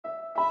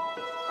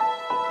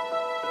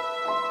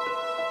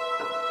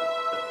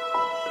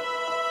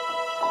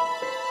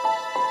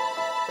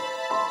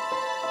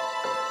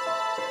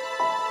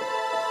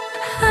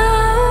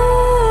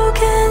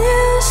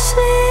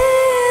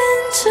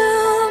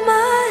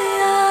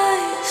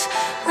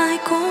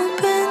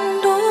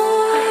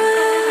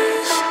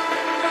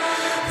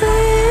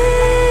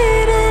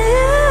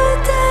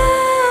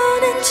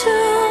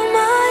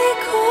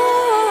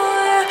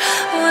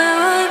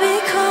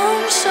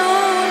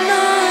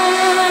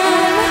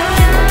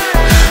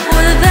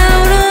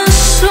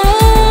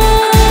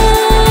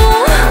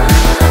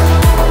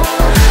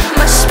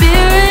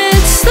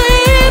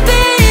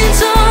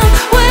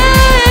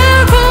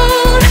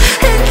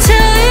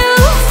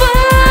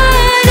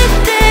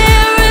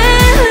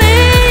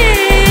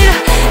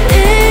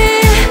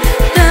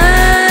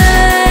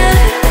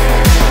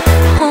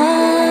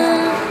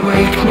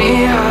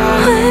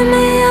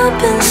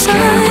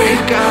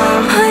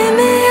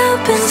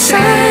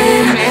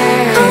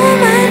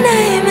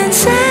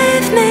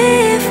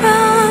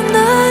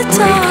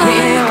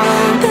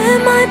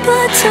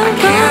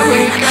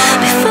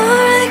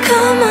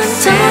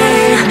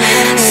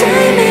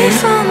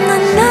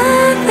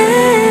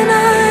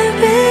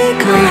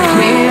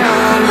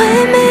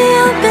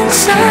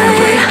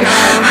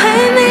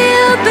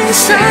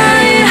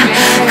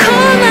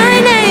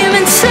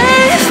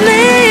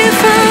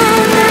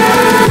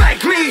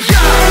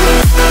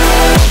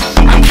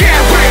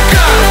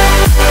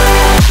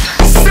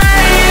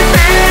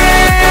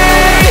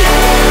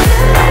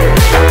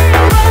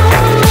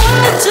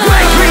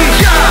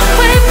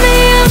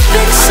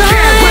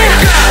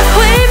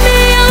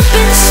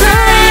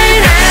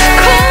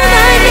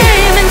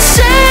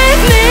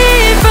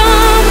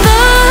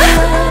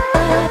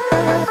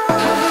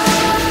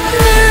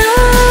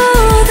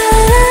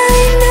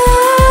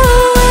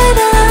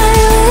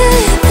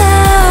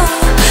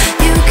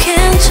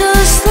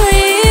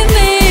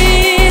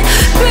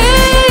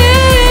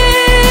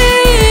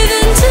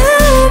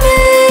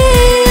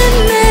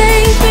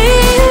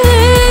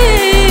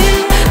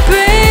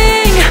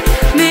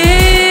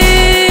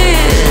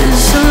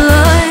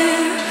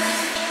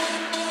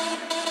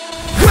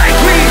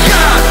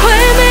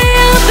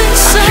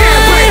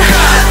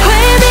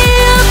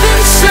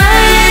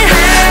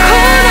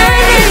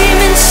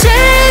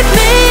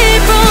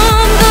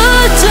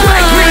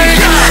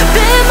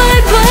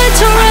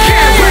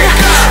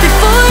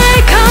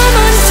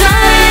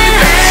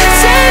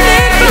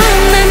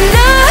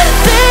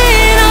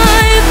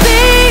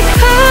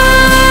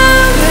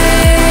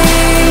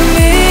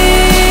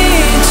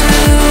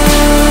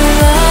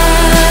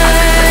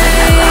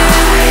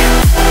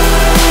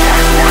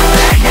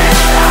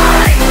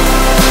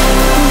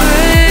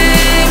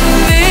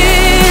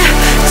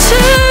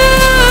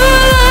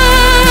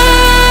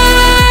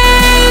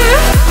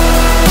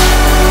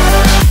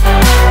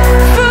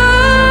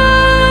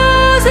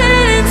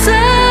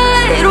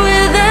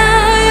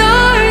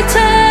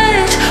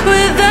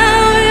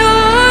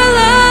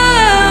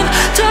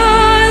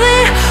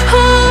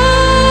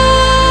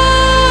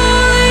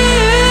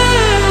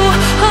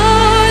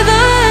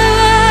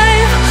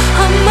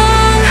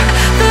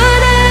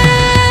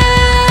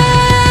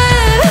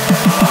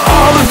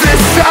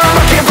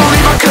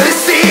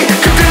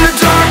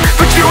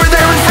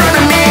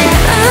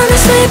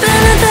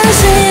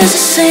the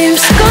same.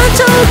 So going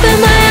to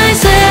open my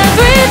eyes to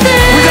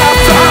everything. Without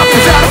thought,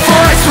 without a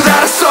voice,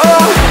 without a soul.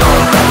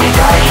 Don't let me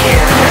die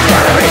here, there's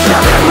gotta be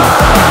something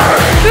more.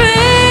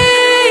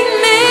 Bring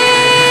me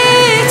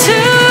to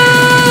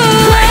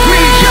Wake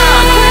me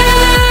up,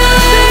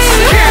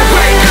 can't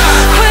wake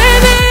up.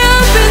 wake me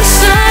up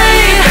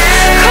inside.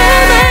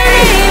 Call my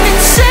name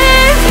and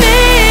save me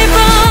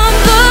from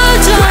the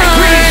dark.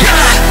 Wake me up,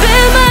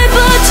 Fill my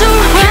blood to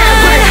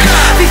run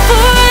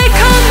before I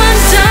come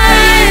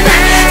undone.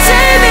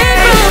 Save me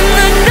from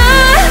the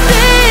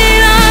nothing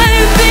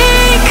I've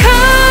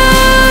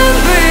become.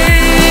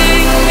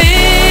 Bring me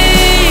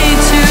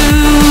to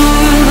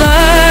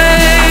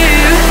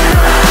life.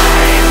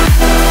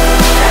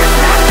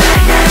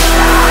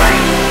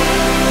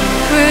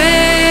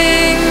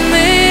 Bring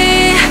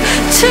me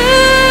to life.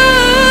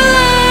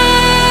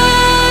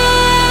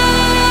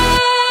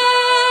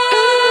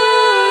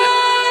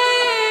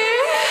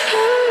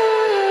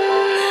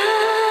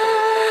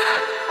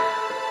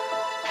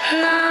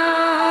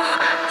 Now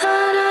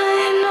that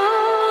I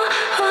know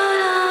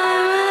what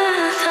I'm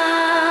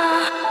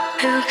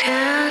without, you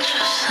can't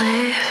just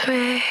leave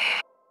me.